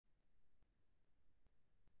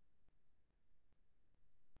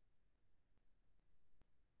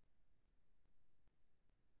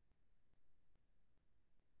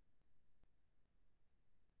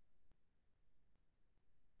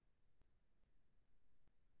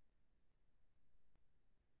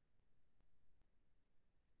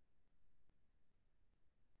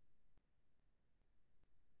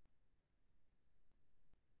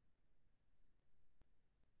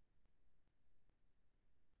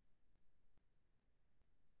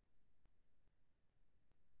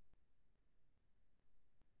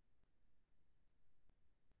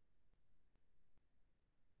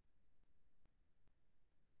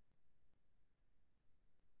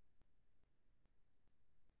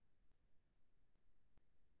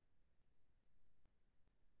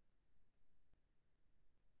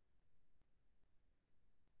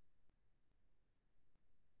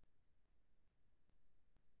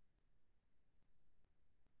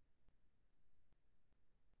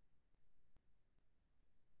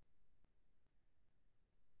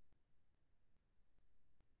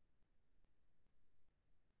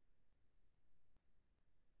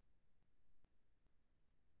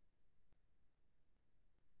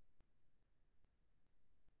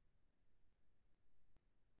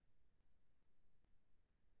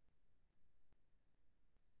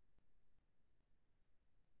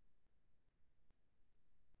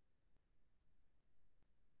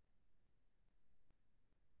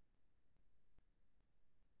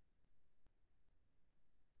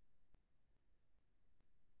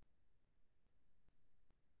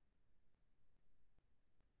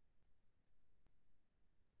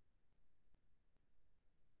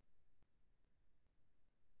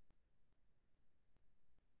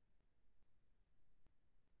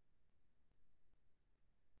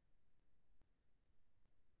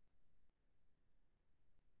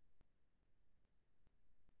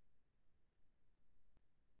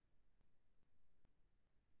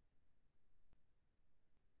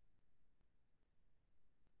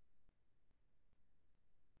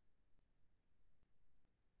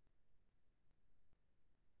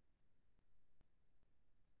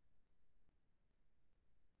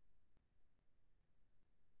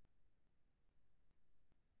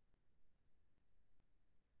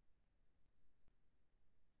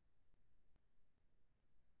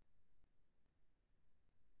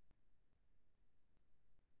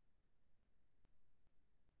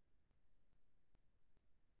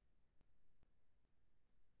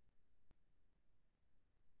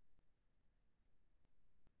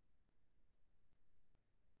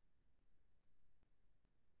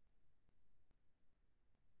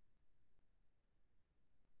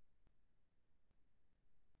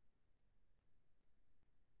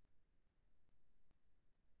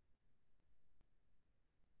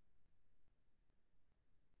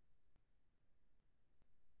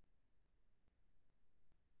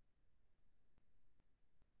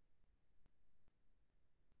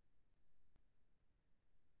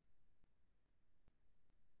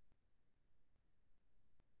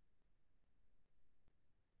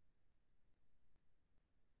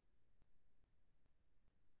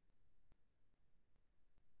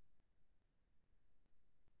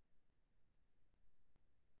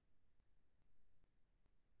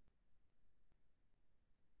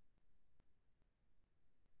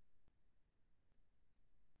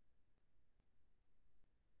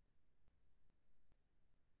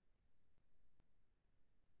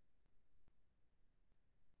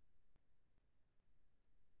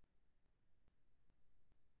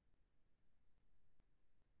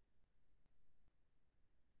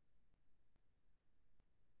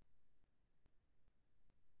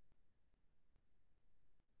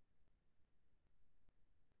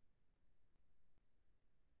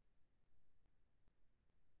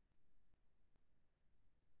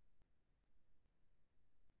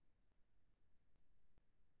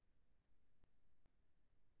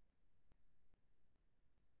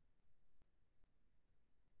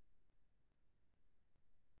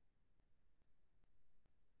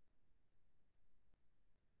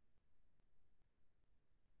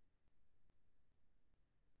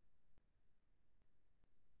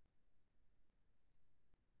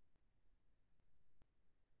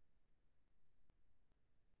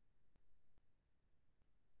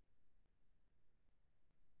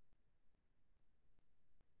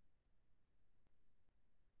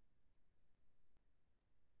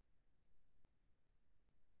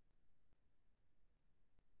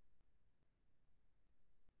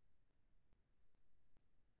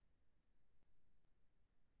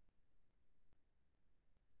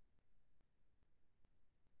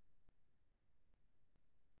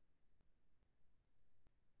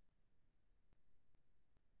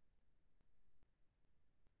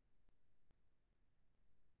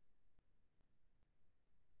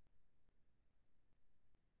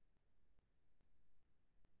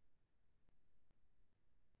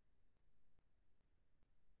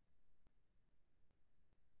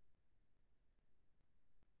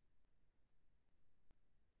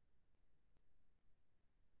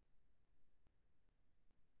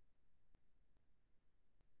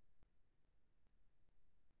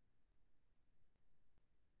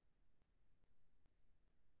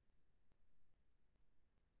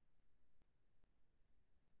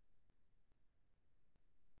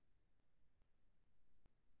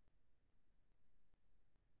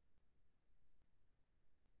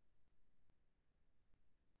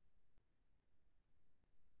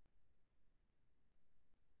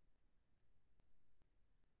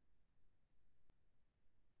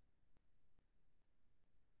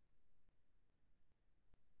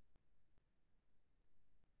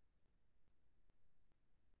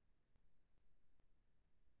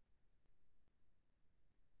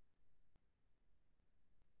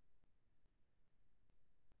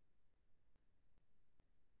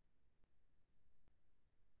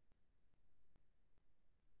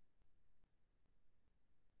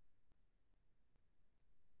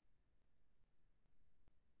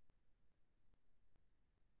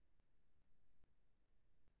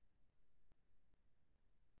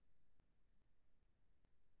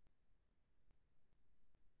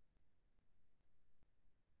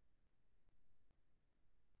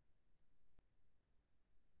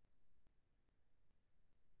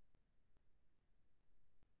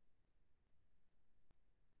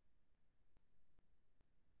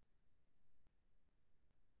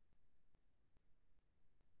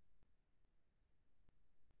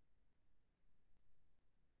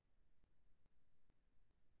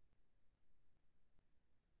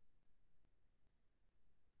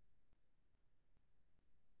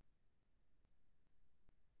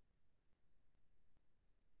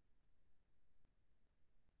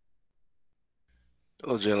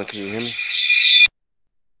Hello, Jalen. Can you hear me?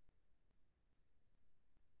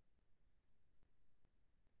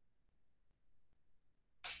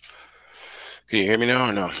 Can you hear me now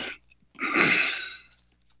or no?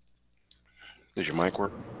 Does your mic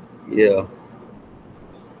work? Yeah,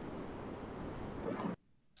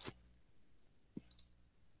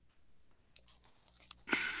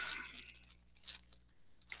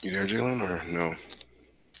 You there, Jalen, or no?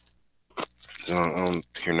 I don't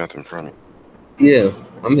hear nothing from you. yeah,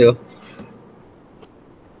 I'm here.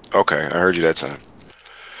 Okay, I heard you that time.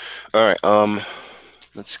 All right.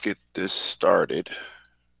 Let's get this started.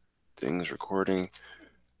 Things recording.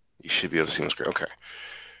 You should be able to see my screen. Okay.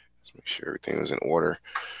 Let's make sure everything is in order.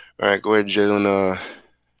 All right, go ahead, Jalen.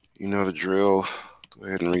 You know the drill. Go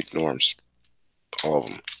ahead and read the norms, all of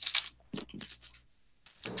them.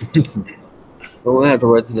 But when I have to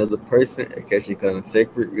write to another person, occasionally kind of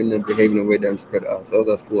sacred, we're not behaving in a way that discredit ourselves,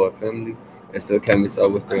 our school, our family, and still carry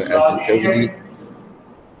ourselves with their acts of integrity.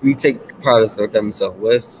 We take pride in our academic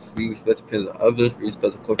Southwest. We respect the opinions of others. We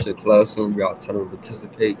respect the culture of the classroom. We are trying to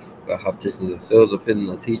participate. We are competitions ourselves, opinion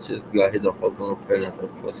on teachers. We are here to focus on parents and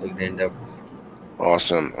personal endeavors.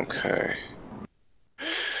 Awesome. Okay.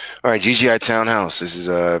 All right, GGI Townhouse. This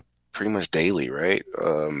is pretty much daily, right?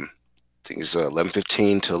 I think it's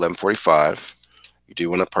 11:15 to 11:45. You do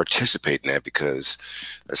want to participate in that because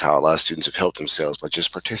that's how a lot of students have helped themselves by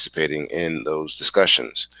just participating in those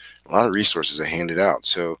discussions. A lot of resources are handed out.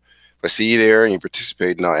 So if I see you there and you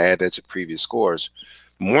participate, and I'll add that to previous scores.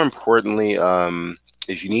 More importantly,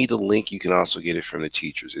 if you need the link, you can also get it from the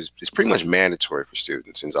teachers. It's pretty much mandatory for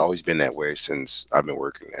students, and it's always been that way since I've been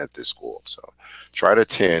working at this school. So try to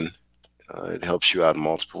attend. It helps you out in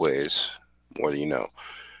multiple ways, more than you know.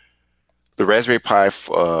 The Raspberry Pi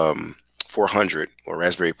 400 or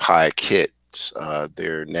Raspberry Pi kits,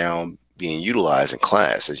 they're now being utilized in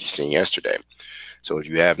class, as you seen yesterday. So if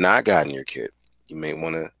you have not gotten your kit, you may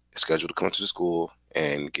want to schedule to come to the school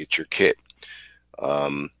and get your kit.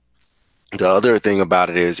 Um, the other thing about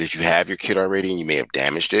it is if you have your kit already and you may have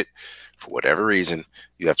damaged it for whatever reason,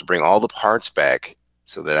 you have to bring all the parts back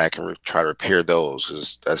so that I can try to repair those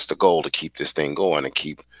because that's the goal to keep this thing going and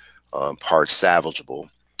keep parts salvageable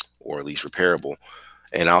or at least repairable,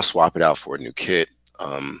 and I'll swap it out for a new kit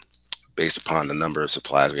um, based upon the number of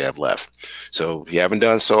supplies we have left. So if you haven't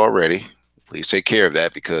done so already, please take care of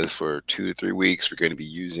that because for 2 to 3 weeks we're going to be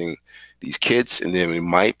using these kits, and then we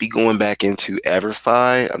might be going back into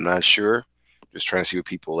Everfi. I'm not sure. Just trying to see what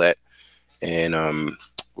people at, and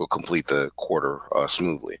we'll complete the quarter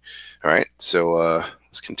smoothly. All right. So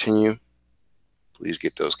let's continue. Please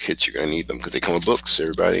get those kits. You're going to need them because they come with books.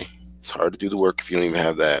 Everybody, it's hard to do the work if you don't even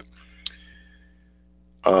have that.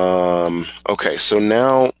 Okay, so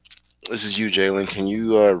now this is you, Jalen. Can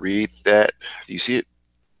you read that? Do you see it?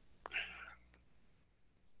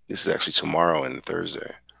 This is actually tomorrow and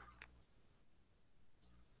Thursday.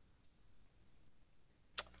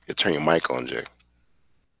 You turn your mic on, Jay.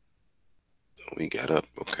 We got up.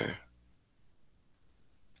 Okay.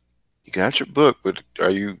 You got your book, but are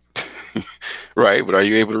you right? But are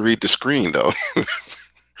you able to read the screen though?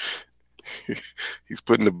 He's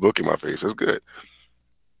putting the book in my face. That's good.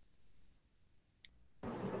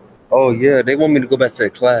 Oh, yeah, they want me to go back to the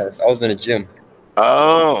class. I was in the gym.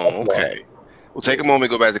 Oh, okay. Well, take a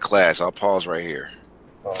moment, go back to class. I'll pause right here.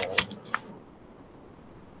 Uh,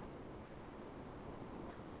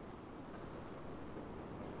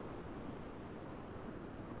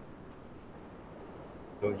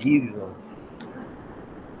 so easy on.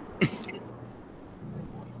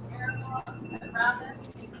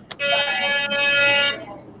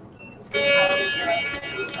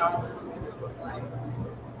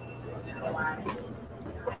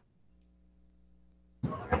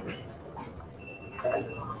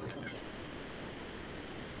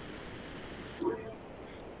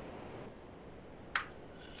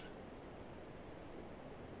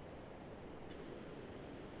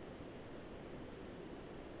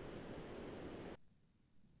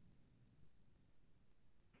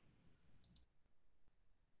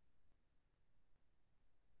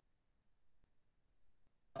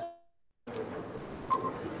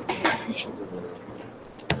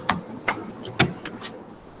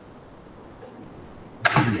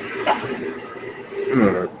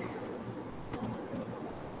 Alright.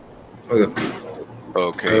 Okay.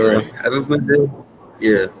 Okay, you ready? Every Wednesday,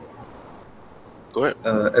 yeah. Go ahead.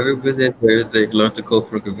 Every Wednesday, Thursday, learn to code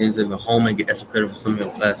for the convenience of your home and get extra credit for some of your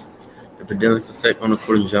classes. The pandemic's effect on the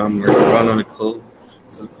coding genre, run on the code.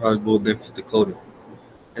 This is probably more benefit to coding.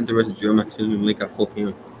 Interested drill my link at 4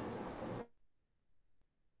 p.m.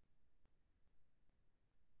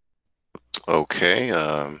 Okay.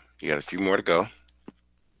 You got a few more to go.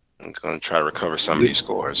 I'm going to try to recover some of these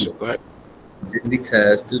scores. Go ahead. Daily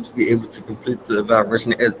tasks to be able to complete the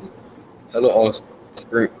evaluation as hello all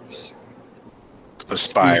screen STEM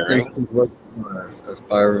Aspiring. students work class,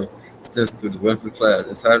 aspiring STEM students welcome to class.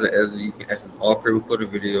 Inside the ESLA, you can access all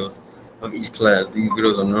pre-recorded videos of each class. These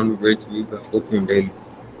videos are normally ready to read by 4 p.m. daily.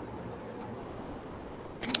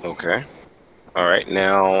 Okay. All right.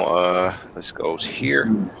 Now let's go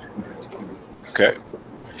here. Okay.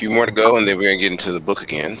 A few more to go, and then we're going to get into the book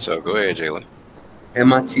again. So go ahead, Jalen.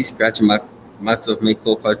 MIT scratching myself make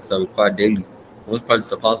code projects are required daily. Most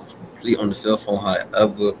projects are possible to complete on the cell phone,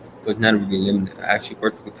 however, does not really limited. Actually,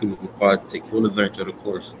 personal computer is required to take full advantage of the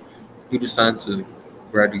course. Computer science is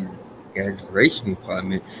graduation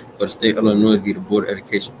requirement for the state of Illinois via the Board of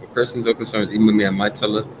Education. For questions or concerns, email me at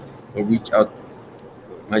mytele or reach out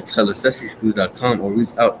mytelesessyschools.com or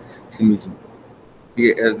reach out to me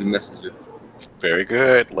via SB Messenger. Very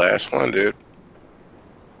good. Last one, dude.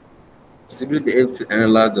 Simply be able to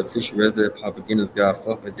analyze the official Raspberry Pi Beginner's Guide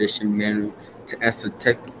 4th edition manual to answer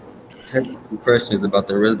technical questions about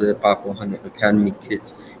the Raspberry Pi 400 Academy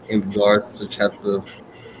kits in regards to Chapter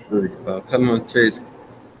 3. Commentaries,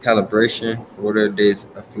 calibration, order days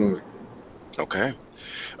affluent. Okay.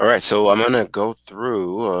 All right. So I'm going to go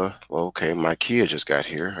through. Well, okay. My Kia just got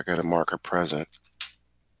here. I got to mark her present.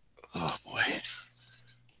 Oh, boy.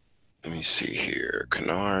 Let me see here.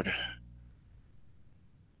 Kennard.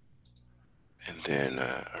 And then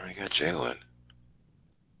I already got Jalen.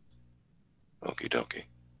 Okie dokie.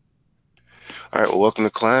 All right. Well, welcome to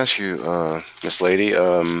class, you, Miss Lady.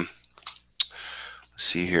 Let's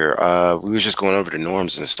see here. We was just going over the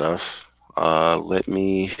norms and stuff. Let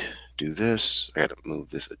me do this. I got to move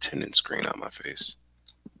this attendance screen out my face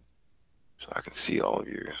so I can see all of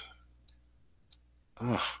you.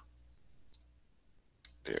 Oh,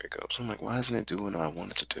 there it goes. I'm like, why isn't it doing what I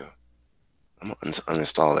want it to do? I'm gonna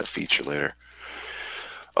uninstall that feature later.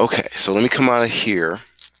 Okay, so let me come out of here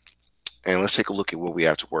and let's take a look at what we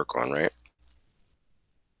have to work on, right?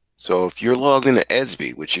 So if you're logged into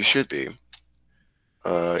Edsby, which you should be,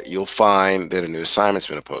 you'll find that a new assignment's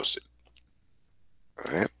been posted.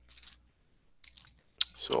 All right.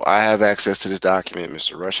 So I have access to this document.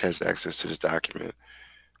 Mr. Rush has access to this document.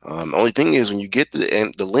 The only thing is when you get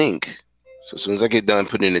the link, so as soon as I get done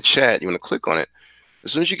putting it in the chat, you want to click on it.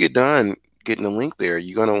 As soon as you get done getting the link there,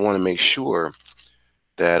 you're going to want to make sure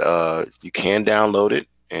that you can download it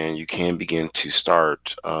and you can begin to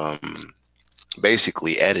start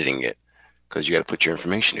basically editing it because you got to put your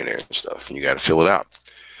information in there and stuff and you got to fill it out.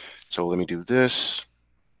 So let me do this.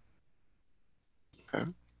 Okay.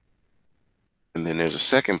 And then there's a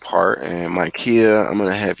second part, and my Kia, I'm going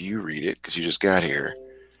to have you read it because you just got here.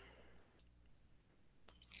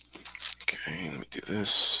 Okay, let me do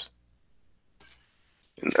this.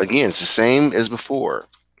 And again, it's the same as before.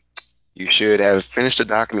 You should have finished the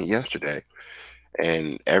document yesterday,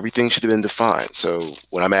 and everything should have been defined. So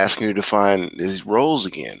when I'm asking you to define these roles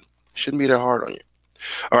again, shouldn't be that hard on you.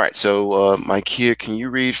 All right, so my Kia, can you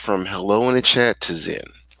read from hello in the chat to Zen?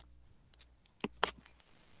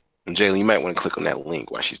 And Jalen, you might want to click on that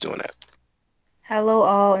link while she's doing that. Hello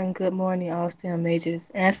all and good morning all STEM majors.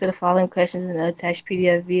 Answer the following questions in the attached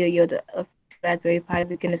PDF via your official Raspberry Pi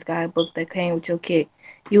Beginner's Guidebook that came with your kit.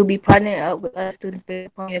 You will be partnering up with other students based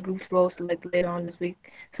upon your group's role selected later on this week,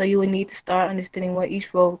 so you will need to start understanding what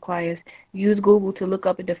each role requires. Use Google to look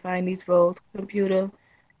up and define these roles: computer,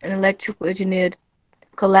 an electrical engineer,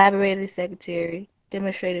 collaborator, secretary,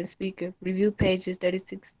 demonstrator, and speaker. Review pages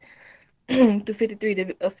 36 to 53,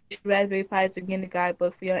 the official Raspberry Pi's beginner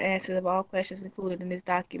guidebook for your answers of all questions included in this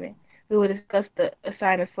document. We will discuss the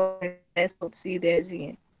assignment further in class, so see you there at the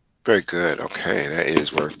end. Very good. Okay, that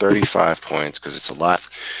is worth 35 points because it's a lot.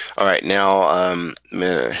 All right, now I'm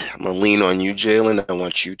gonna lean on you, Jalen. I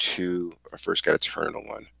want you to. I first got to turn on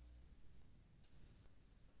one.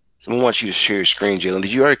 So I want you to share your screen, Jalen.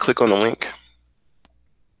 Did you already click on the link?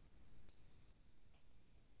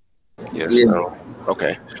 Yes. Yeah. No.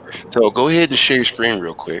 Okay. So go ahead and share your screen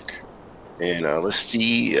real quick, and let's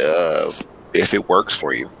see if it works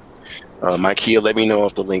for you. Mike, here, let me know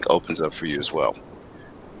if the link opens up for you as well.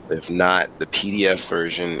 If not, the PDF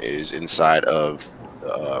version is inside of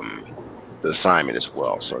the assignment as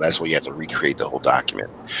well. So that's where you have to recreate the whole document.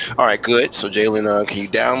 All right, good. So Jalen, can you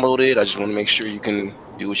download it? I just want to make sure you can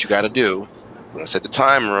do what you got to do. I'm going to set the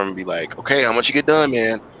timer and be like, okay, how much you get done,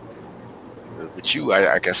 man? With you,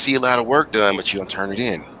 I can see a lot of work done, but you don't turn it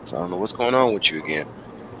in. So I don't know what's going on with you again.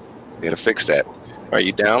 We got to fix that. All right,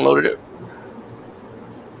 you downloaded it?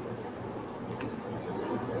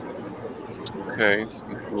 Okay,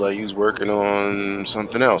 you feel like you was working on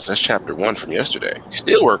something else. That's chapter 1 from yesterday.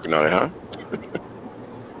 Still working on it, huh?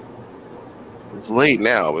 It's late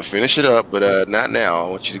now, but finish it up. But not now. I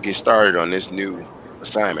want you to get started on this new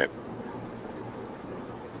assignment.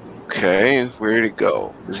 Okay, where did it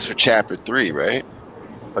go? This is for chapter 3, right?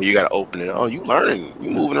 Oh, you got to open it. Oh, you learning. You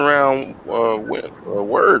moving around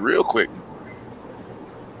word real quick.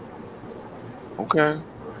 Okay.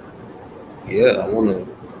 Yeah, I wanna.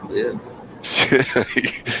 Yeah.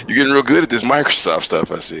 You're getting real good at this Microsoft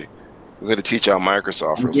stuff, I see. We're going to teach y'all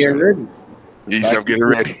Microsoft I'm real getting soon. ready. Yes, So I I'm can getting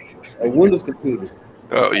use ready. a Windows computer.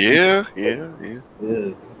 Oh, yeah, yeah, yeah. Yeah.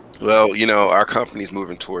 Well, our company's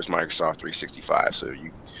moving towards Microsoft 365, so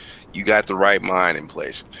you got the right mind in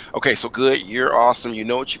place. Okay, so good. You're awesome. You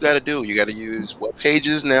know what you got to do. You got to use what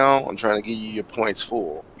pages now? I'm trying to give you your points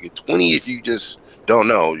full. You get 20 if you just don't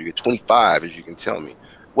know. You get 25 if you can tell me.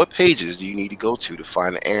 What pages do you need to go to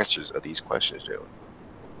find the answers of these questions, Jalen?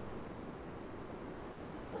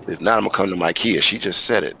 If not, I'm gonna come to my Kia. She just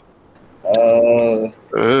said it. Uh.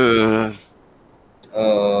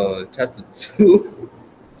 Uh, Chapter 2.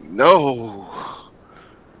 no.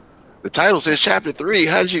 The title says chapter 3.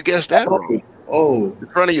 How did you guess that Oh. wrong? Oh. In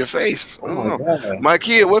front of your face. I Oh don't my know. God. My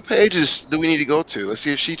Kia, what pages do we need to go to? Let's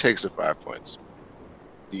see if she takes the 5 points.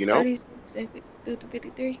 Do you know? 36 through to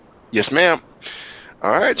 53. Yes, ma'am.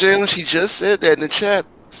 All right, Jalen. She just said that in the chat.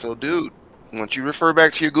 So, dude, why don't you refer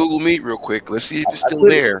back to your Google Meet real quick? Let's see if it's I still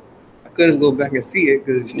couldn't. there. I couldn't go back and see it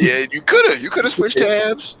because. Yeah, you could have. You could have switched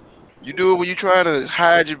tabs. You do it when you're trying to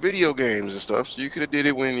hide your video games and stuff. So you could have did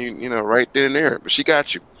it when right then and there. But she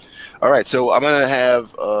got you. All right, so I'm gonna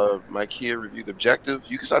have my Kia review the objective.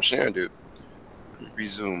 You can stop sharing, dude. Let me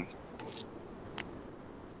resume.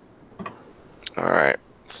 All right,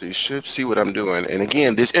 so you should see what I'm doing. And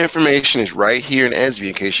again, this information is right here in ESB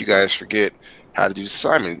in case you guys forget how to do this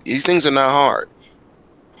assignment. These things are not hard.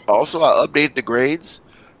 Also, I updated the grades.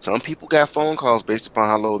 Some people got phone calls based upon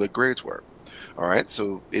how low their grades were. All right,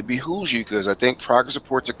 so it behooves you because I think progress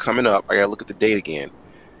reports are coming up. I gotta look at the date again,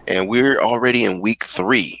 and we're already in week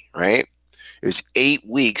 3, right? There's 8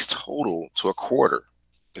 weeks total to a quarter,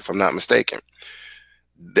 if I'm not mistaken.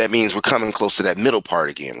 That means we're coming close to that middle part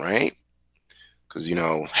again, right? Because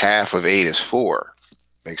half of 8 is 4.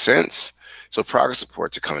 Makes sense? So progress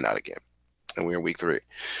reports are coming out again, and we're in week 3.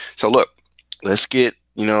 So look, let's get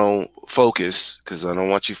focused because I don't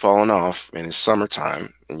want you falling off. And it's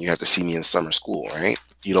summertime, and you have to see me in summer school, right?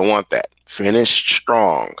 You don't want that. Finish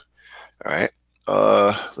strong. All right.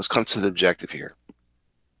 Let's come to the objective here.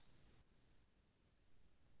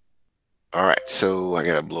 All right, so I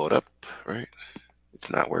gotta blow it up, right?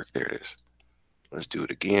 It's not work. There it is. Let's do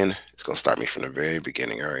it again. It's gonna start me from the very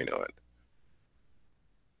beginning. I already know it.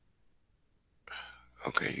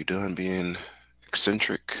 Okay, you done being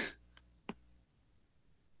eccentric?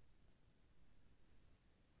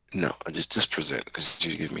 No, I just present because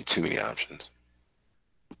you give me too many options.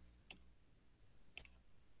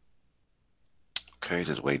 Okay,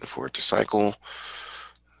 just waiting for it to cycle.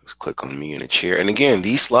 Let's click on me in a chair. And again,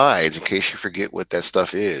 these slides, in case you forget what that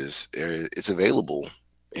stuff is, it's available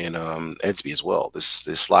in Edsby as well. This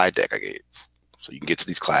slide deck I gave. So you can get to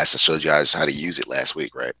these classes. I showed you guys how to use it last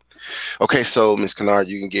week, right? Okay, so Ms. Kennard,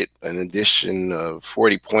 you can get an addition of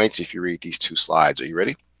 40 points if you read these 2 slides. Are you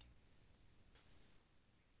ready?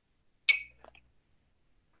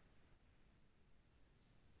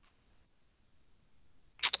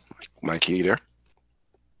 Mike, are you there?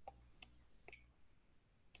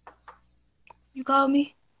 You called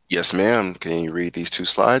me? Yes, ma'am. Can you read these 2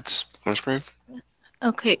 slides on screen?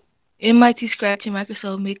 Okay. MIT Scratch and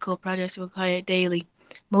Microsoft Meet Code projects are required daily.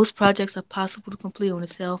 Most projects are possible to complete on a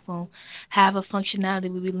cell phone. However,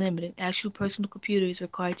 functionality will be limited. Actual personal computer is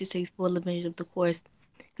required to take full advantage of the course.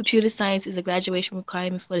 Computer science is a graduation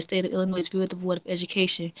requirement for the state of Illinois via the Board of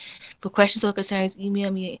Education. For questions or concerns, email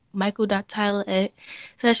me at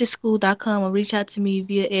michael.tyler@sessionsschool.com or reach out to me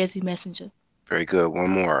via ASB Messenger. Very good. One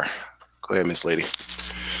more. Go ahead, Miss Lady.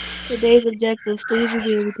 Today's objective, students will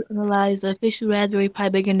be able to analyze the official Raspberry Pi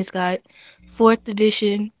Beginner's Guide, 4th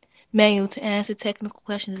edition manual to answer technical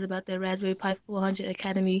questions about the Raspberry Pi 400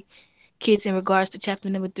 Academy kits in regards to chapter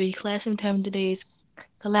number 3. Classroom term today is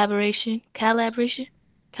calibration. Calibration.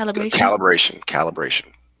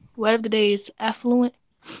 Word of the day is affluent.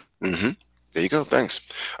 Mm-hmm. There you go. Thanks.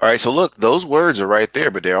 All right. So look, those words are right there,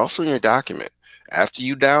 but they're also in your document. After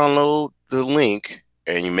you download the link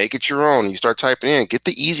and you make it your own, you start typing in, get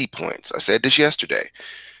the easy points. I said this yesterday.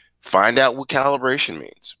 Find out what calibration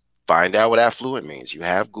means. Find out what affluent means. You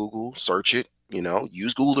have Google, search it,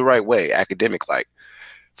 use Google the right way, academic like.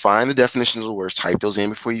 Find the definitions of the words, type those in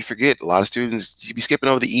before you forget. A lot of students, you be skipping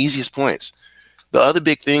over the easiest points. The other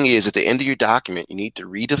big thing is at the end of your document, you need to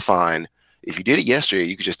redefine. If you did it yesterday,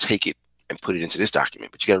 you could just take it and put it into this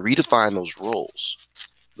document. But you got to redefine those roles.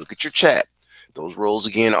 Look at your chat. Those roles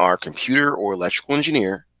again are computer or electrical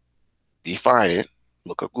engineer. Define it.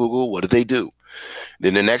 Look up Google. What do they do?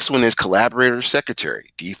 Then the next one is collaborator secretary.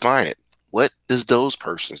 Define it. What does those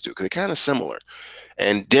persons do? Because they're kind of similar.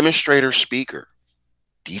 And demonstrator speaker.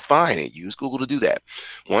 Define it. Use Google to do that.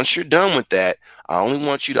 Once you're done with that, I only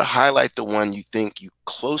want you to highlight the one you think you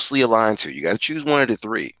closely align to. You got to choose one of the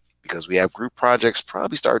three because we have group projects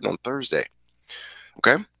probably starting on Thursday.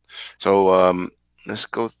 Okay. So let's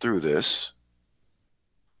go through this.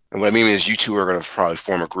 And what I mean is you two are going to probably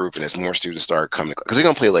form a group and as more students start coming, because they're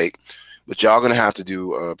going to play late, but y'all going to have to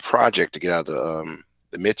do a project to get out of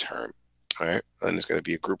the midterm. All right. And it's going to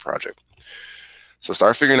be a group project. So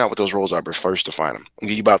start figuring out what those roles are, but first define them. I'll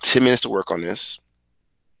give you about 10 minutes to work on this.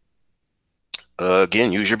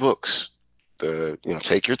 Again, use your books.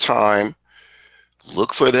 Take your time.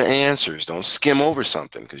 Look for the answers. Don't skim over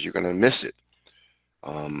something because you're going to miss it.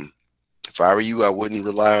 If I were you, I wouldn't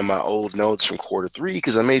rely on my old notes from quarter 3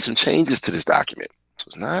 because I made some changes to this document. So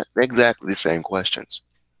it's not exactly the same questions.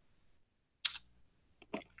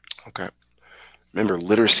 Okay. Remember,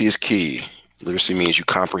 literacy is key. Literacy means you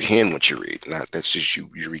comprehend what you read, not that's just you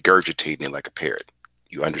regurgitating it like a parrot.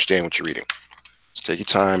 You understand what you're reading. So take your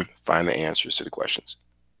time, find the answers to the questions.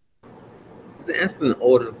 Is the answer in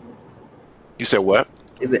order? You said what?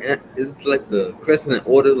 Is it like the question in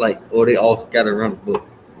order, like, or they all scattered around the book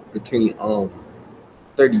between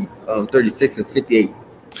 36 and 58?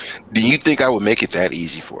 Do you think I would make it that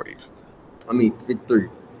easy for you? I mean 53.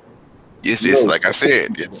 It's No. like I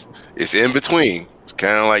said, it's in between. It's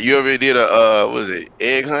kind of like you ever did a what was it,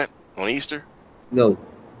 egg hunt on Easter? No.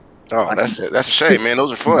 Oh, I, that's it. That's a shame, man.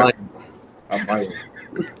 Those are I'm fun. buying. I'm buying.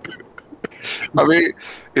 I mean,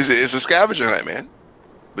 it's a scavenger hunt, man.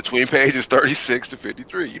 Between pages 36 to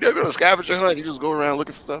 53. You never been on a scavenger hunt? You just go around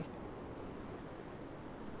looking for stuff?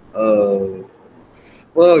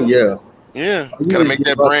 Well, yeah. Yeah. I Gotta usually make give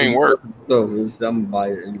that up brain and go work. to the store. I'm gonna buy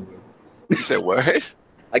it anyway. You said what?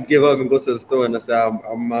 I give up and go to the store, and I say I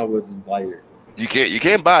might as well just buy it. You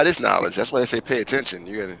can't buy this knowledge. That's why they say pay attention.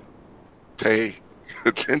 You gotta pay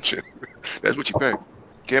attention. That's what you pay.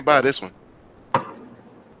 Can't buy this one.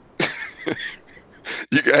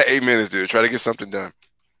 You got 8 minutes, dude. Try to get something done.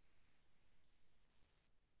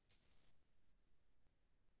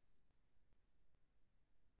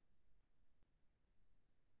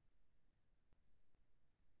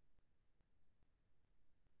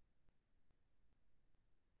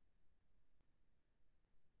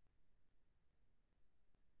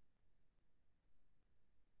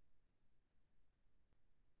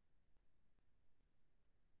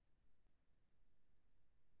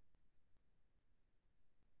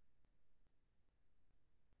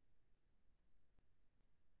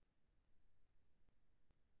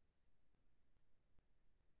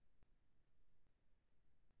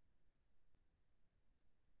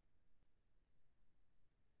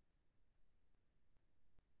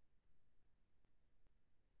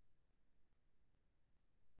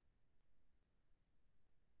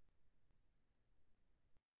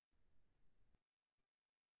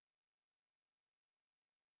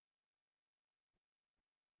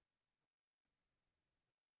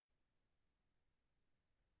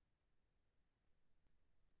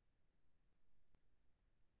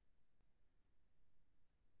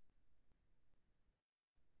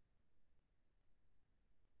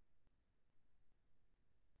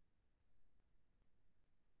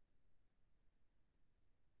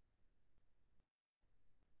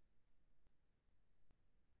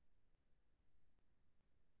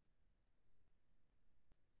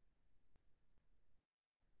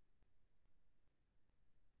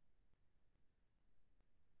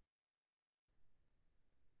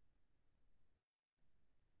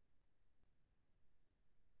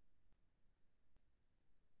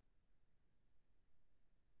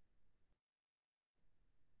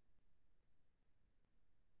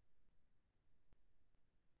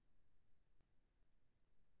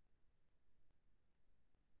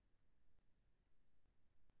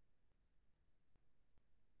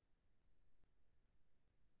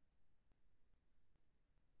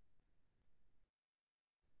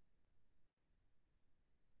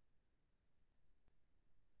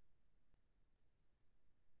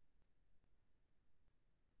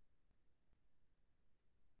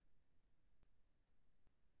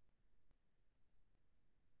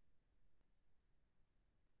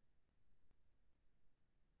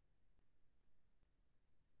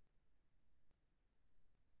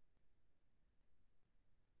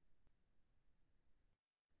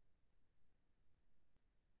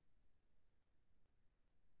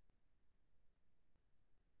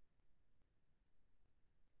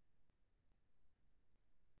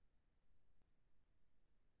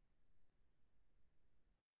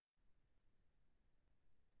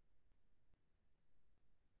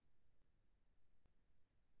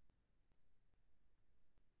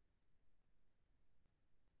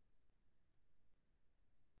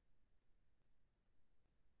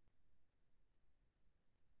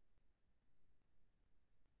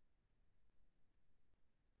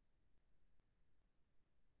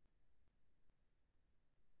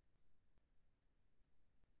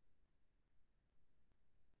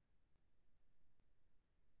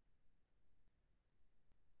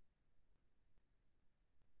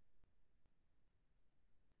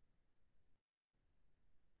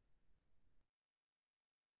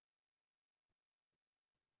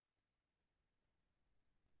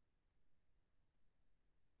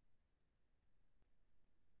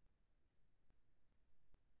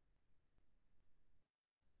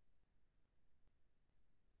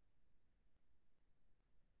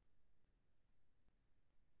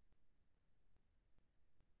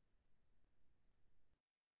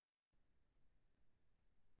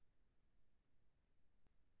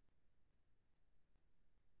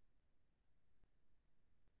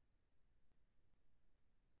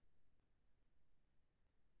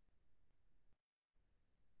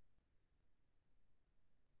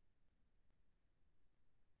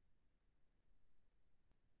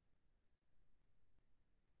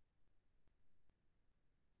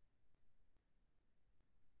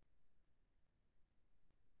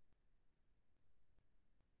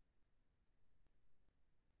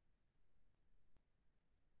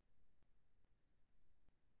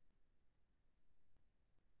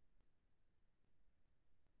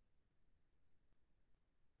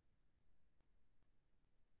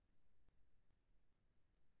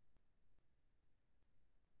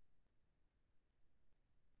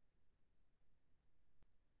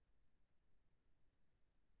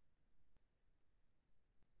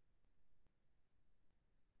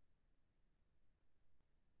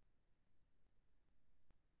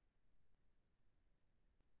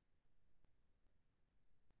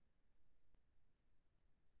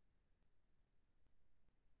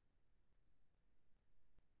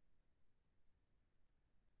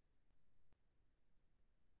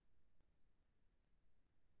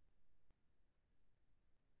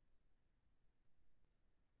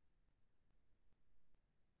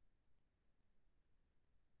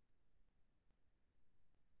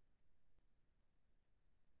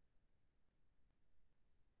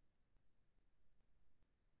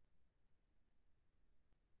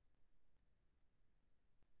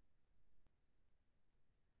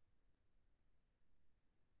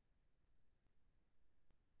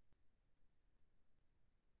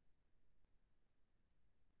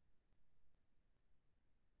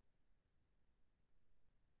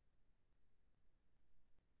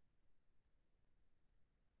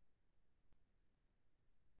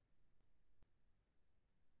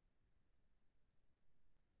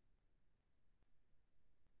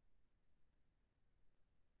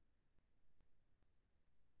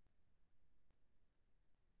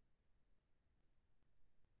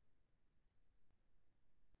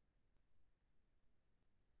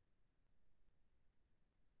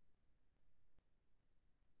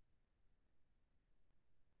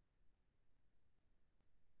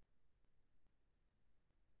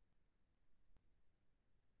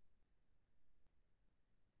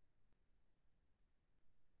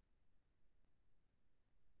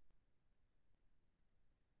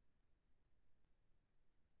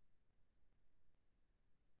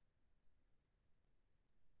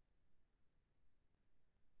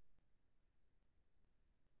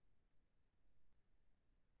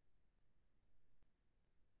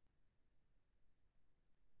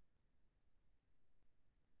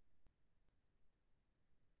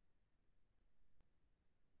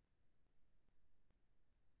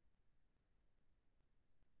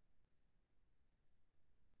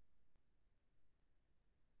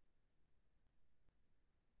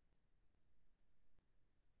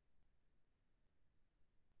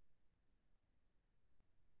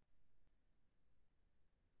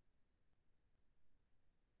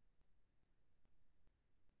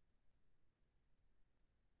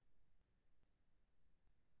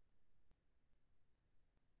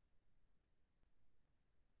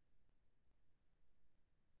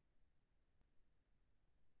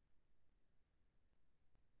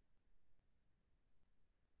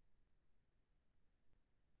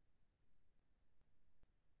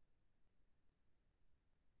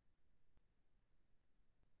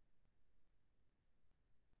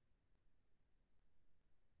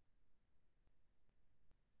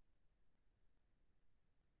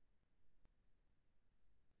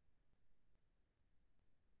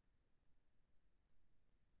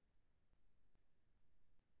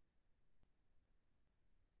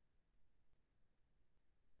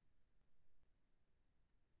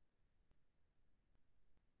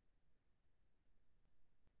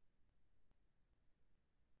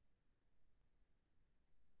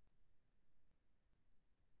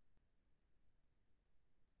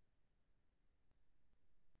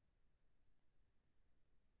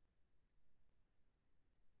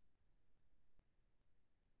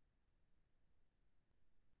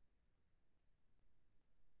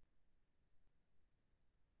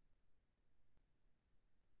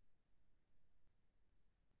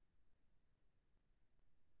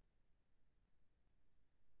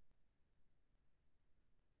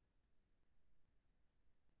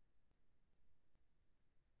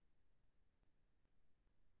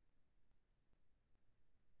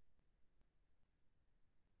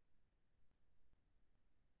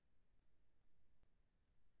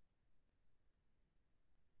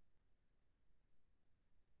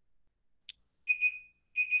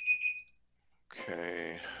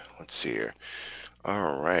 Okay, let's see here.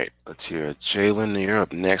 All right, let's hear Jalen. You're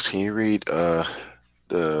up next. Can you read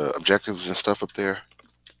the objectives and stuff up there?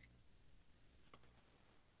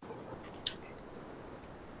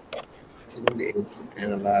 Typically able to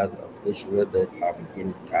analyze the official real-day power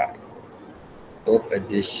beginning guide. Fourth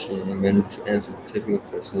edition meant to answer technical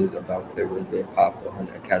questions about the real-day power for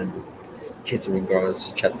 100 academy kits in regards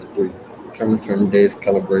to chapter 3. Determine term days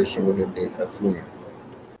calibration with the days affluent.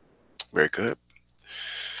 Very good.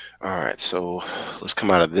 All right, so let's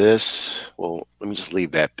come out of this. Well, let me just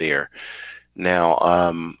leave that there.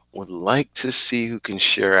 Now, would like to see who can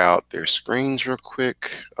share out their screens real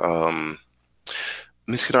quick.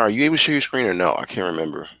 Miss Kadar, are you able to share your screen or no? I can't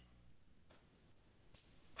remember.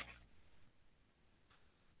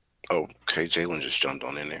 Oh, okay, Jalen just jumped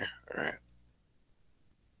on in there. All right.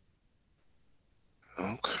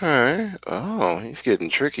 Okay. Oh, he's getting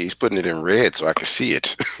tricky. He's putting it in red so I can see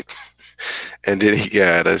it. And then he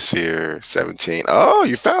got us here 17. Oh,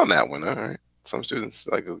 you found that one. All right. Some students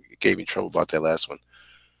like gave me trouble about that last one.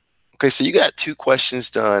 Okay, so you got 2 questions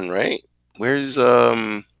done, right? Where's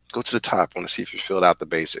go to the top. I want to see if you filled out the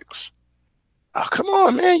basics. Oh, come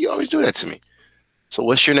on, man. You always do that to me. So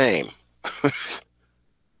what's your name?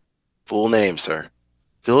 Full name, sir.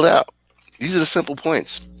 Fill it out. These are the simple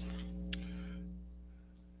points.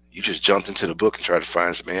 You just jumped into the book and tried to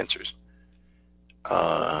find some answers.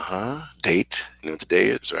 Date. You know what the day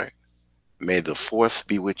is, right? May the fourth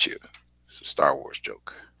be with you. It's a Star Wars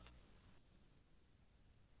joke.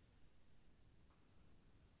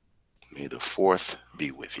 May the fourth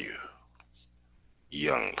be with you,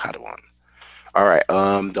 young Padawan. All right.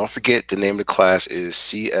 Don't forget the name of the class is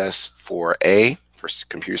CS4A for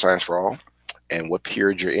Computer Science for All, and what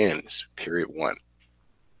period you're in is period 1.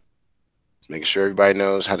 Making sure everybody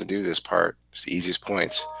knows how to do this part. It's the easiest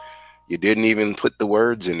points. You didn't even put the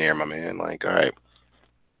words in there, my man. Like, all right.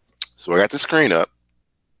 So I got the screen up.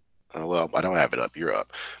 Well, I don't have it up. You're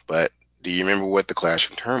up. But do you remember what the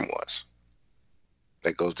classroom term was?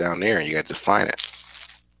 That goes down there, and you got to define it.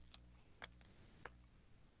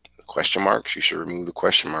 The question marks, you should remove the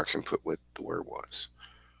question marks and put what the word was.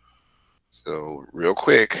 So real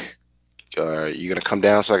quick, you going to come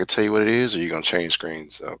down so I can tell you what it is, or you going to change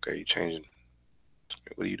screens? Okay, you changing.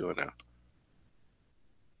 What are you doing now?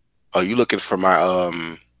 Oh, you looking for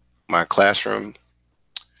my classroom?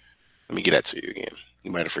 Let me get that to you again.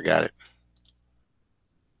 You might have forgot it.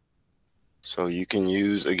 So you can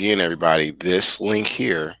use, again, everybody, this link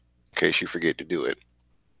here, in case you forget to do it.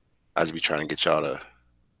 I'll just be trying to get y'all to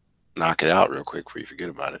knock it out real quick before you forget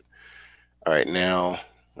about it. All right, now,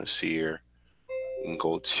 let's see here. You can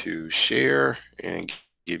go to share and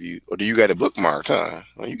give you, oh, do you got it bookmarked, huh?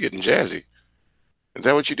 Oh, you getting jazzy. Is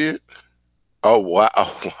that what you did? Oh, wow.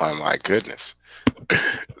 Oh, my goodness.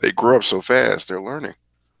 They grow up so fast. They're learning.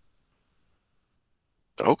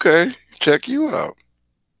 Okay, check you out.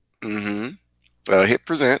 Hit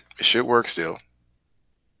present. It should work still.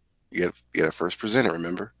 You got to first present it,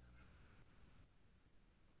 remember?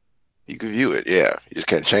 You can view it. Yeah, you just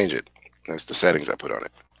can't change it. That's the settings I put on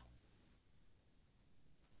it.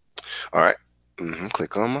 All right.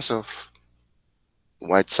 Click on myself.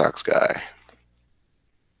 White Sox guy.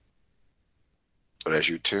 Oh, that's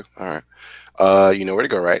you too. All right. You know where to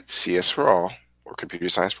go, right? CS for all or Computer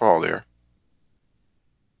Science for all there.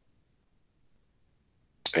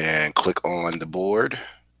 And click on the board,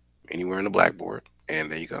 anywhere in the blackboard, and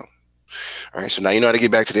there you go. All right. So now you know how to get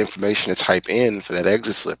back to the information to type in for that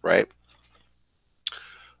exit slip, right?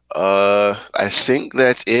 I think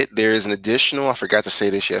that's it. There is an additional. I forgot to say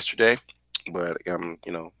this yesterday, but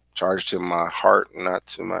charged to my heart, not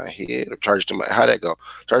to my head, or charged to my, how'd that go?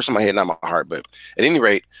 Charged to my head, not my heart. But at any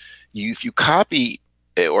rate, if you copy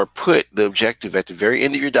or put the objective at the very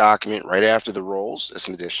end of your document, right after the roles, it's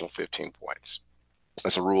an additional 15 points.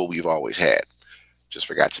 That's a rule we've always had. Just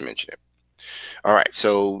forgot to mention it. All right,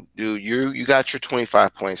 so dude, you got your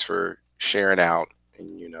 25 points for sharing out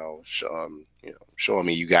and showing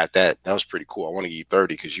me you got that. That was pretty cool. I want to give you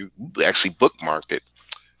 30 because you actually bookmarked it,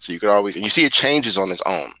 so you could always, and you see it changes on its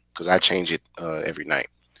own because I change it every night.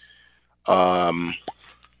 Then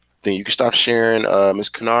you can stop sharing. Ms.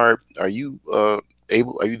 Kennard, are you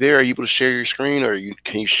able? Are you there? Are you able to share your screen, or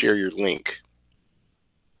can you share your link?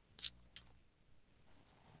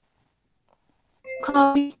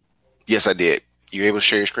 Call me. Yes, I did. You able to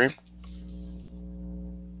share your screen?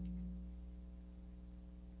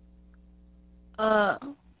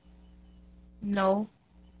 No.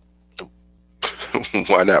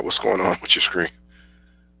 Why not? What's going on with your screen?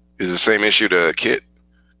 Is it the same issue to Kit?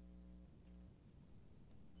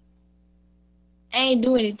 I ain't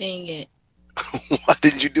do anything yet. Why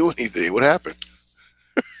didn't you do anything? What happened?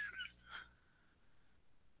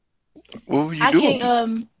 What were you I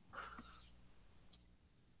doing?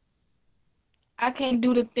 I can't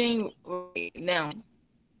do the thing right now.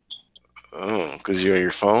 Oh, because you're on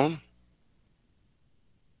your phone?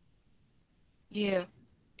 Yeah,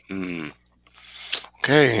 Hmm.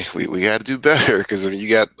 Okay, we got to do better because I mean, you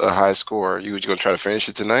got a high score. You gonna try to finish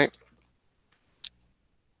it tonight?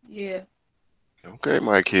 yeah. Okay,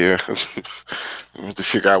 Mike here. I have to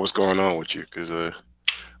figure out what's going on with you because I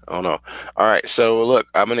don't know. All right, so look,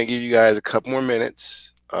 I'm gonna give you guys a couple more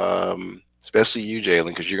minutes, especially you, Jalen,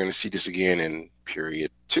 because you're gonna see this again in period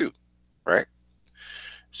two, right?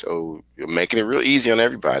 So you're making it real easy on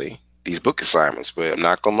everybody. These book assignments, but I'm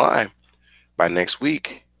not gonna lie. By next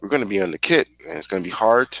week, we're gonna be on the kit, and it's gonna be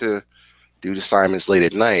hard to do the assignments late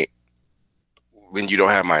at night when you don't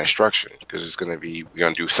have my instruction because it's gonna be we're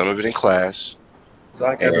gonna do some of it in class. So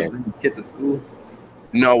I gotta And bring the kid to school.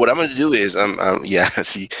 no, what I'm gonna do is yeah,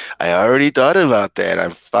 see, I already thought about that.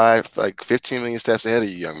 I'm like 15 million steps ahead of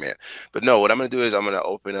you, young man. But no, what I'm gonna do is I'm gonna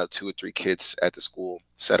open up 2 or 3 kits at the school,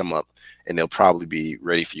 set them up, and they'll probably be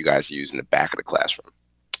ready for you guys to use in the back of the classroom.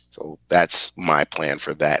 So that's my plan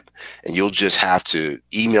for that. And you'll just have to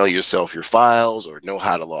email yourself your files or know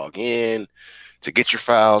how to log in to get your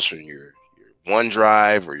files from your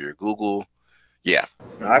OneDrive or your Google. Yeah,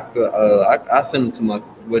 I could I send them to my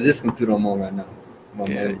this computer I'm on right now. My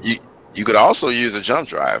yeah. main. You could also use a jump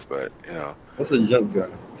drive, but What's a jump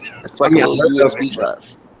drive? it's I like a mean, I little heard of USB it, but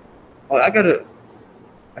drive. oh,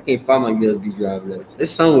 I can't find my USB drive there.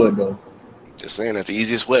 It's somewhere though. Just saying that's the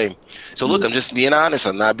easiest way. So look, Yeah, I'm just being honest.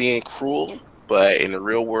 I'm not being cruel, but in the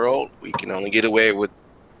real world, we can only get away with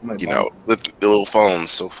I might buy one. with the little phones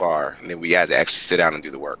so far, and then we had to actually sit down and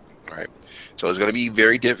do the work, right? So it's going to be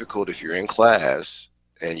very difficult if you're in class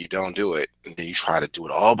and you don't do it, and then you try to do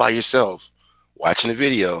it all by yourself, watching the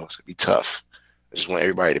video. It's going to be tough. I just want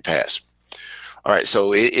everybody to pass. All right,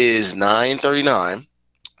 so it is 9:39.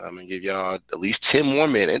 I'm gonna give y'all at least 10 more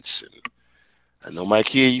minutes. I know, Mike,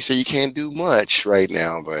 here you say you can't do much right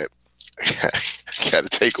now, but I got to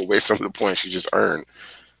take away some of the points you just earned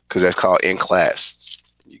because that's called in class.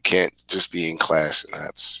 You can't just be in class and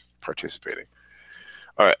not participating.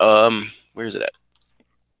 All right, where is it at?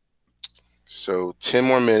 So 10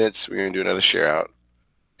 more minutes. We're gonna do another share out,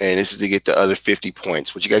 and this is to get the other 50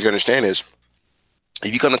 points. What you guys gotta understand is,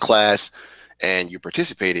 if you come to class and you're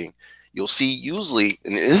participating, you'll see usually,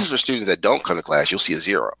 and this is for students that don't come to class, you'll see a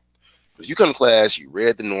 0. If you come to class, you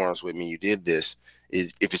read the norms with me, you did this.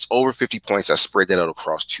 If it's over 50 points, I spread that out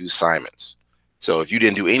across 2 assignments. So if you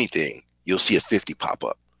didn't do anything, you'll see a 50 pop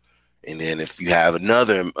up. And then if you have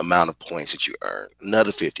another amount of points that you earn,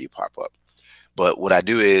 another 50 pop up. But what I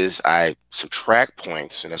do is I subtract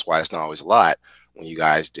points, and that's why it's not always a lot when you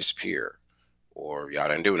guys disappear or y'all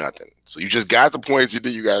didn't do nothing. So you just got the points and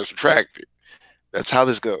then you guys subtracted. That's how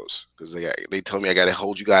this goes because they told me I got to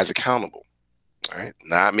hold you guys accountable. All right,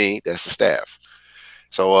 not me. That's the staff.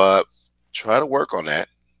 So try to work on that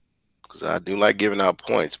because I do like giving out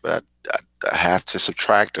points, but I have to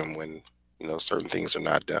subtract them when certain things are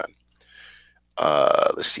not done.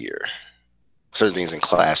 Let's see here. Certain things in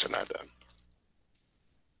class are not done.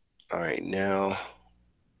 All right, now I'm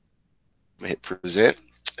gonna hit present,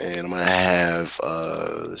 and I'm gonna have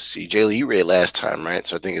let's see, Jaylee, you read last time, right?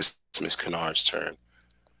 So I think it's Miss Kennard's turn.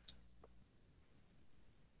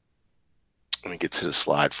 Let me get to the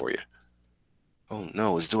slide for you. Oh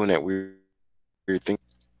no, it's doing that weird thing.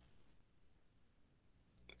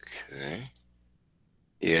 Okay.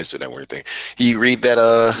 Yeah, it's doing that weird thing. Can you read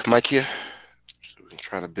that, Mike here? So we can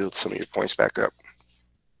try to build some of your points back up.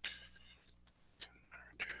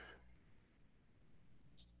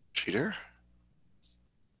 Cheater.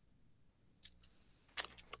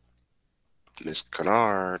 Miss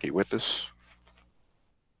Kennard, you with us?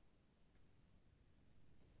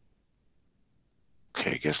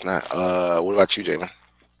 Okay, guess not. What about you, Jalen?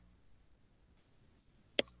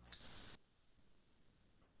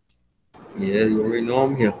 Yeah, you already know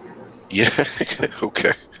I'm here. Yeah.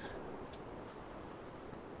 Okay.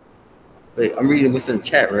 Wait, I'm reading what's in the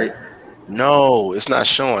chat, right? No, it's not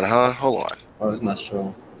showing, huh? Hold on. Oh, it's not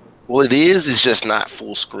showing. Well, it is. It's just not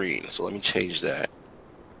full screen. So let me change that.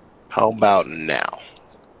 How about now?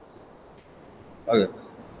 Okay.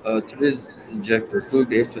 Today's objective is to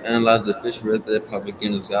be able to analyze the official Raspberry Pi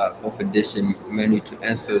Beginner's Guide 4th edition menu to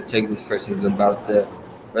answer technical questions about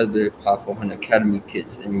the Raspberry Pi 400 Academy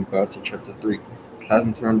kits in regards to Chapter 3,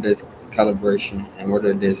 Classroom Term Days Calibration, and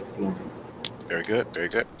Whether Days of Learning. Very good. Very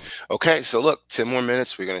good. Okay, so look, 10 more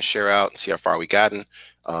minutes. We're going to share out and see how far we gotten.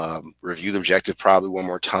 Review the objective probably one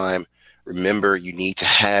more time. Remember, you need to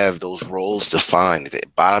have those roles defined at the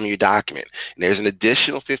bottom of your document. And there's an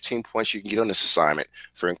additional 15 points you can get on this assignment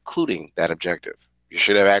for including that objective. You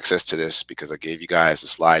should have access to this because I gave you guys a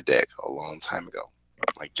slide deck a long time ago,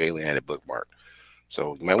 like Jalen had a bookmark.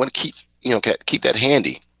 So you might want to keep, keep that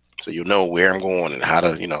handy so you'll know where I'm going and how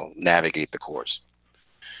to, navigate the course.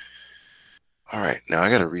 All right, now I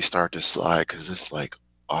got to restart this slide because it's like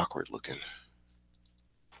awkward looking.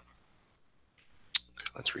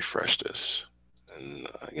 Okay, let's refresh this. And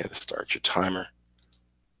I got to start your timer.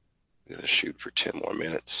 I'm going to shoot for 10 more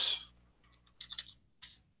minutes.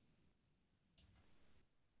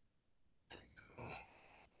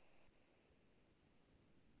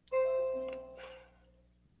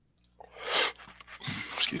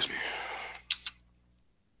 Excuse me.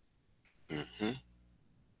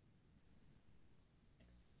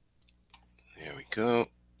 There we go.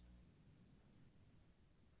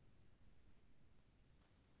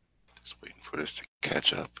 Just waiting for this to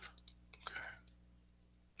catch up. Okay.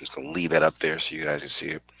 Just going to leave that up there so you guys can see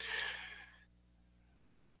it.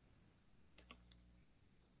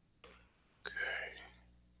 Okay.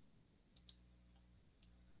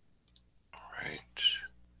 All right.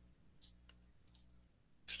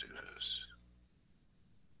 Let's do this.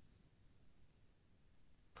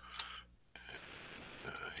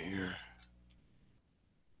 Here.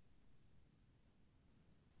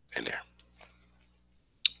 And there.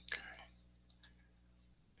 Okay.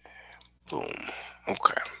 Boom.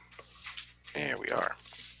 Okay. There we are.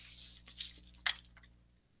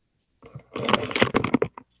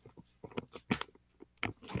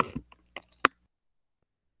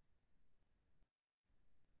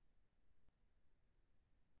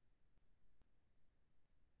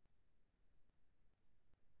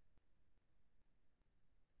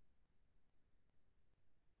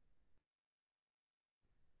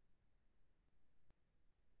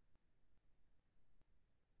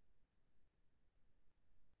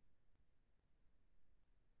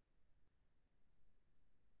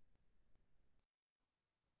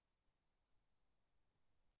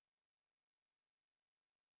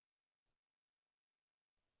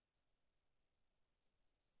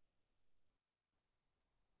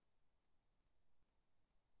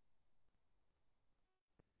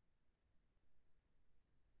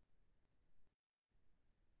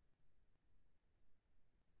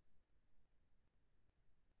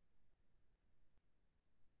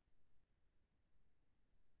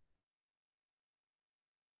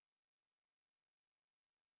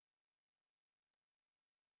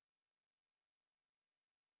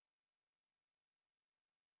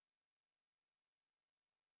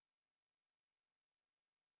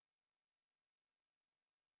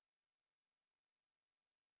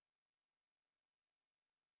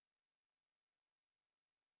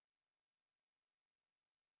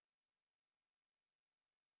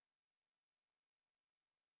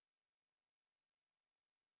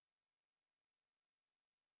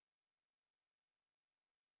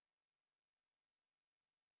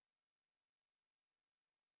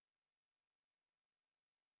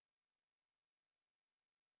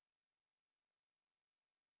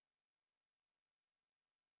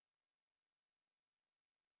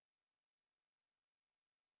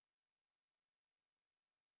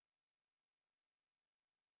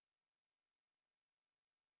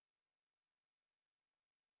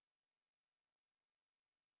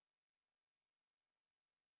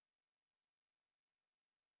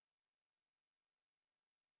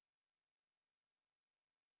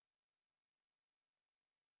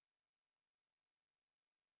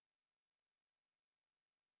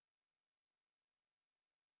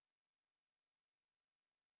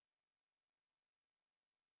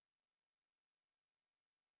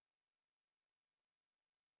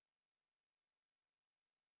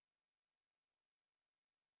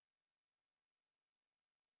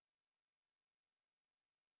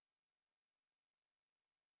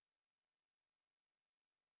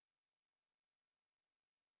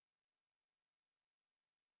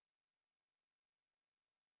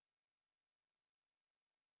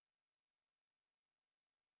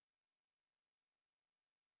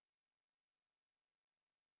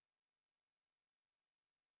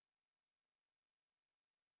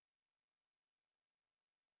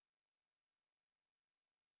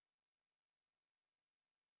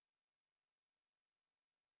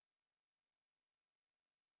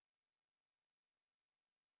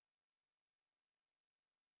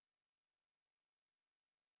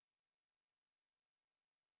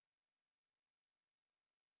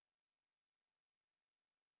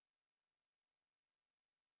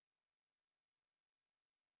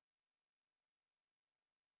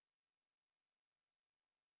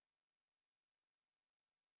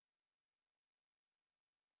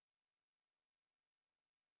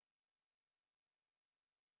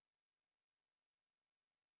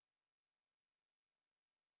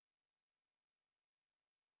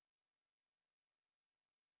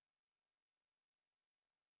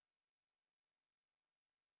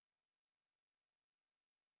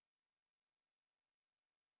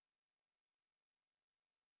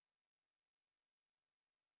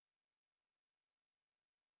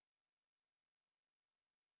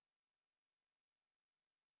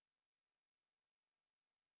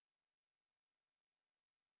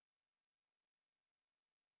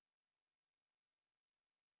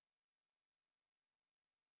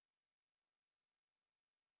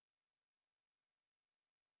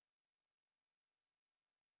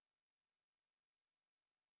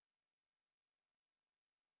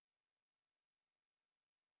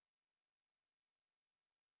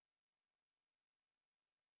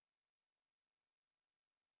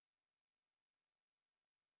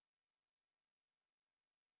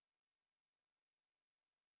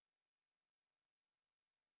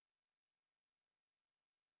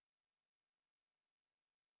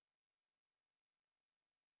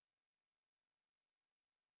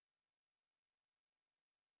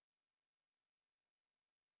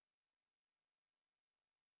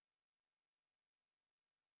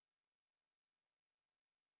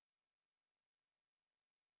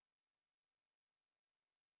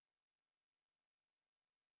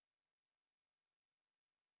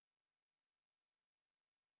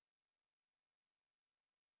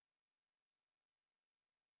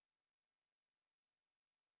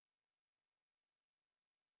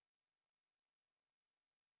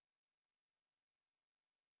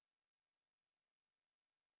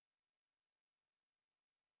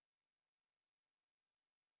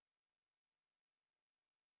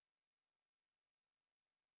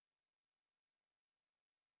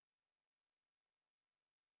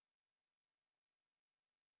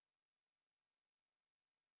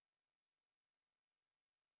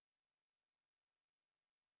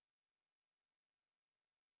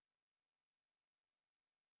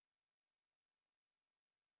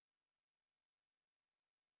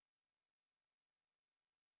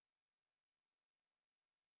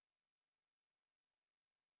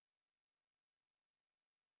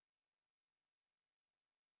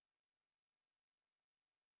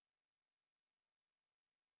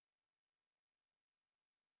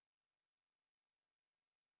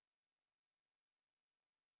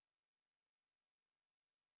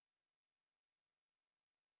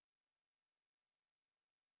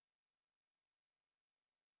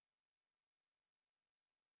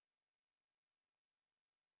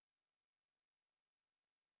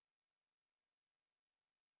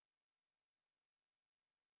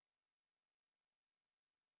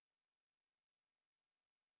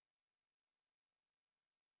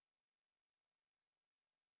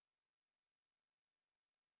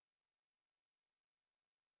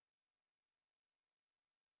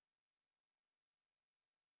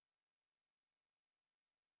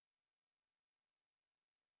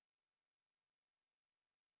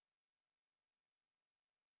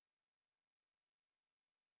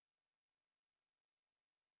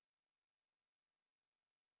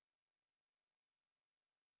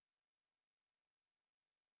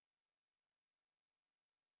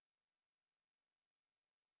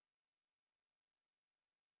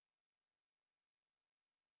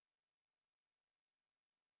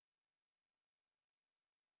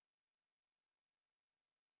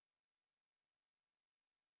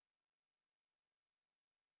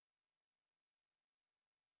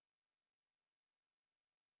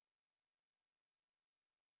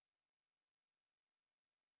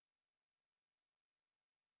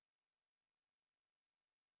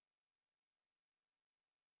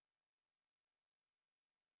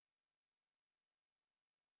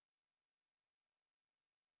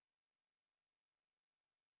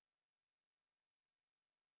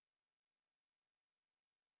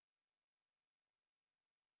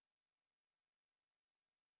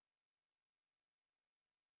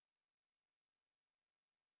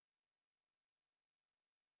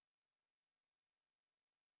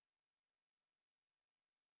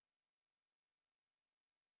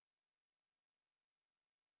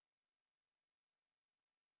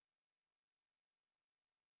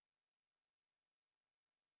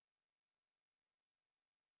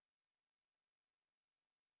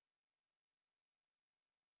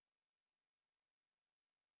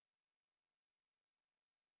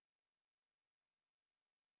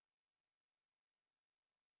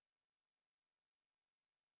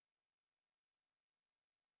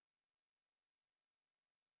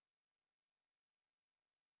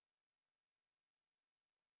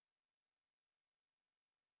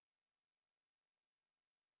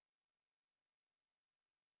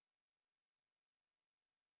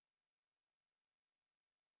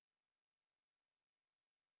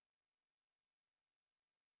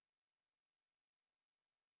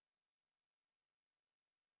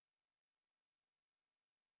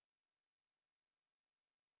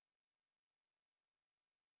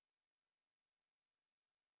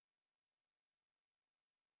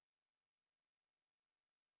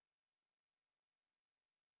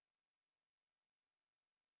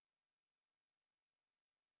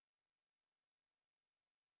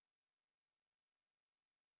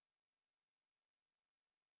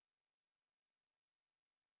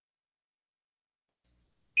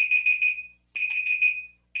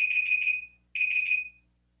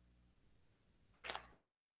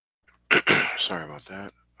 Sorry about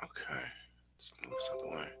that. Okay. So move this out the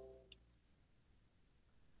way.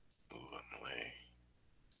 Move out the way.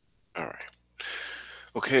 All right.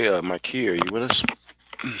 Okay, Mikey, are you with us?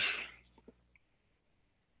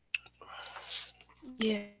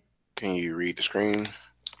 Yeah. Can you read the screen?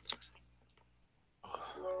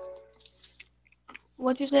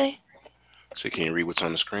 What'd you say? So can you read what's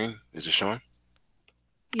on the screen? Is it showing?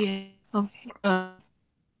 Yeah. Okay.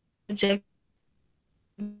 Project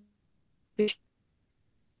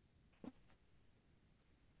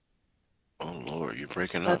Oh Lord, you're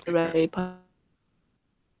breaking about up the here. right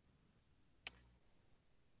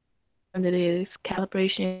that is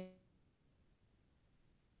calibration.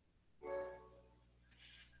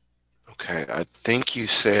 Okay, I think you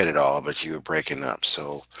said it all, but you were breaking up.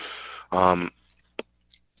 So, um,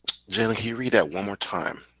 Jalen, can you read that one more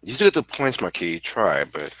time? You did the points, Mikey. Try,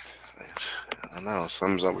 but I don't know.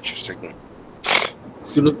 Something's up with your signal.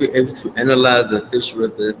 Students be able to analyze the official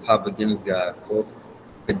Red Pop beginner's guide. Fourth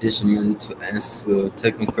edition, you need to answer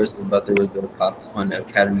technical questions about the Red Pop on the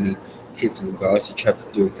Academy kits in regards to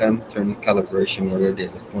traffic through academy turn calibration, whether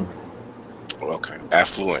there's a formula. Okay,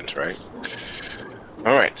 affluent, right?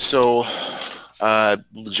 All right. So,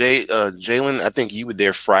 Jalen, I think you were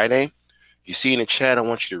there Friday. You see in the chat, I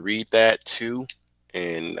want you to read that too,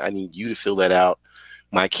 and I need you to fill that out.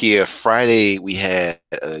 My Kia Friday, we had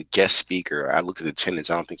a guest speaker. I looked at attendance.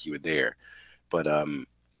 I don't think you were there, but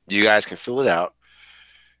you guys can fill it out.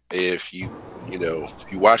 If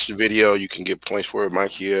if you watch the video, you can get points for it, my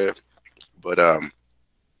Kia. But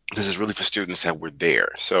this is really for students that were there.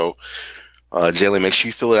 So, Jalen, make sure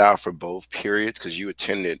you fill it out for both periods because you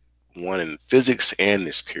attended one in physics and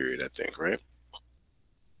this period, I think, right?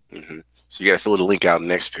 So you got to fill the link out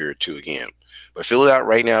next period too again. But fill it out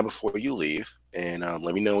right now before you leave, and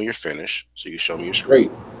let me know when you're finished so you can show me your screen.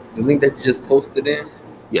 Wait, the link that you just posted in?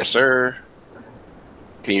 Yes, sir.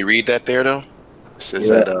 Can you read that there though? It says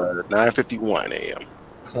Yeah. at 9:51 a.m.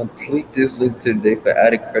 Complete this link today for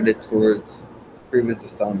added credit towards previous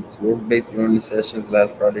assignments. Work-based learning sessions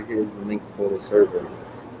last Friday. Here's the link for the survey.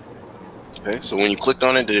 Okay, so when you clicked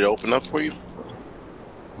on it, did it open up for you?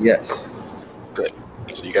 Yes. Good.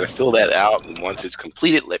 So you got to fill that out, and once it's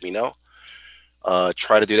completed, let me know.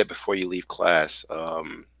 Try to do that before you leave class,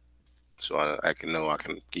 so I can know I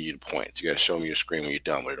can give you the points. You got to show me your screen when you're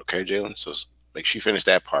done with it, okay, Jalen? So make sure you finish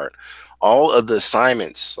that part. All of the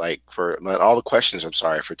assignments, like for all the questions, I'm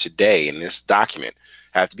sorry, for today in this document,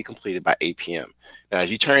 have to be completed by 8 p.m. Now,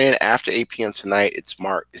 if you turn in after 8 p.m. tonight, it's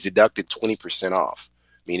deducted 20% off,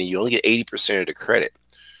 meaning you only get 80% of the credit.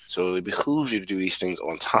 So it behooves you to do these things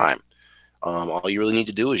on time. All you really need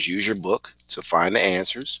to do is use your book to find the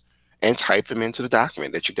answers and type them into the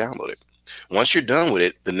document that you downloaded. Once you're done with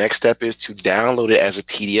it, the next step is to download it as a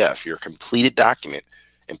PDF, your completed document,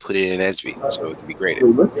 and put it in ESB so it can be graded.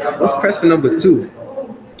 Wait, what's question number 2?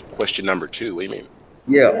 Question number 2, what do you mean?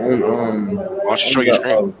 Yeah, on Why don't you show on your the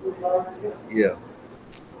screen? yeah.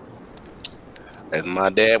 As my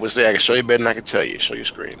dad would say, I can show you better than I can tell you. Show your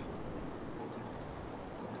screen.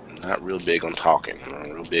 I'm not real big on talking.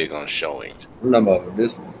 I'm real big on showing. I'm not about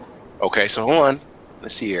this one. Okay, so hold on.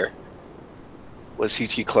 Let's see here. What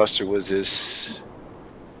CT cluster was this?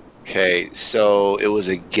 Okay, so it was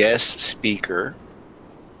a guest speaker.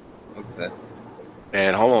 Okay.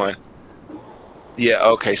 And hold on. Yeah,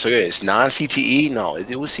 okay, so it's non-CTE? No,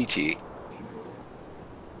 it was CTE.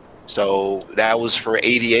 So that was for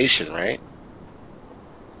aviation, right?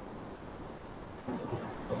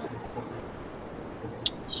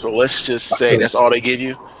 So let's just say that's all they give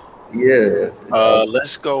you. Yeah.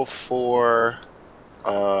 Let's go for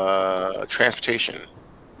transportation.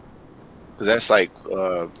 Because that's like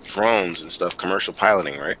drones and stuff, commercial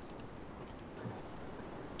piloting, right?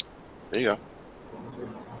 There you go.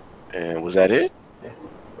 And was that it?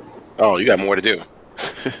 Oh, you got more to do.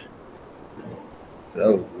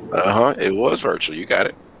 It was virtual. You got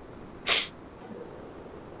it.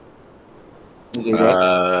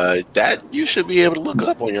 That you should be able to look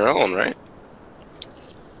up on your own, right?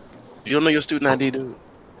 You don't know your student ID, dude.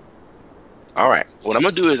 All right. What I'm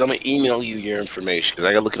gonna do is I'm gonna email you your information because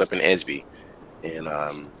I gotta look it up in ESB,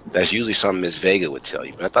 and that's usually something Miss Vega would tell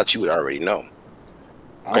you. But I thought you would already know.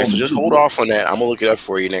 Okay, so just hold off on that. I'm gonna look it up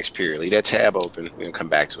for you next period. Leave that tab open. We're gonna come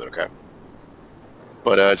back to it. Okay.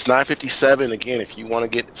 But it's 9:57 again. If you want to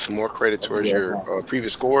get some more credit towards your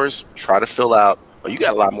previous scores, try to fill out. Oh, you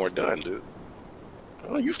got a lot more done, dude.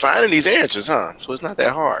 Oh, you finding these answers, huh? So it's not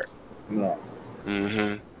that hard. No.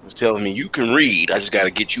 It's telling me you can read. I just got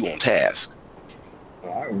to get you on task.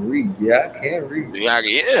 I can read. Yeah, I can read. Yeah,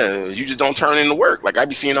 you just don't turn in the work. Like I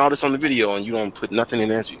be seeing all this on the video, and you don't put nothing in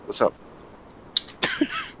ESB. What's up?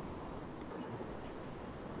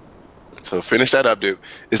 So finish that up, dude.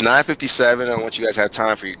 It's 9:57. I want you guys to have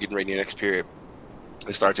time for you getting ready to your next period.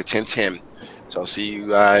 It starts at 10:10. So I'll see you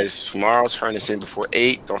guys tomorrow. Turn this in before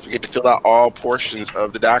 8. Don't forget to fill out all portions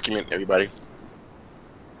of the document, everybody.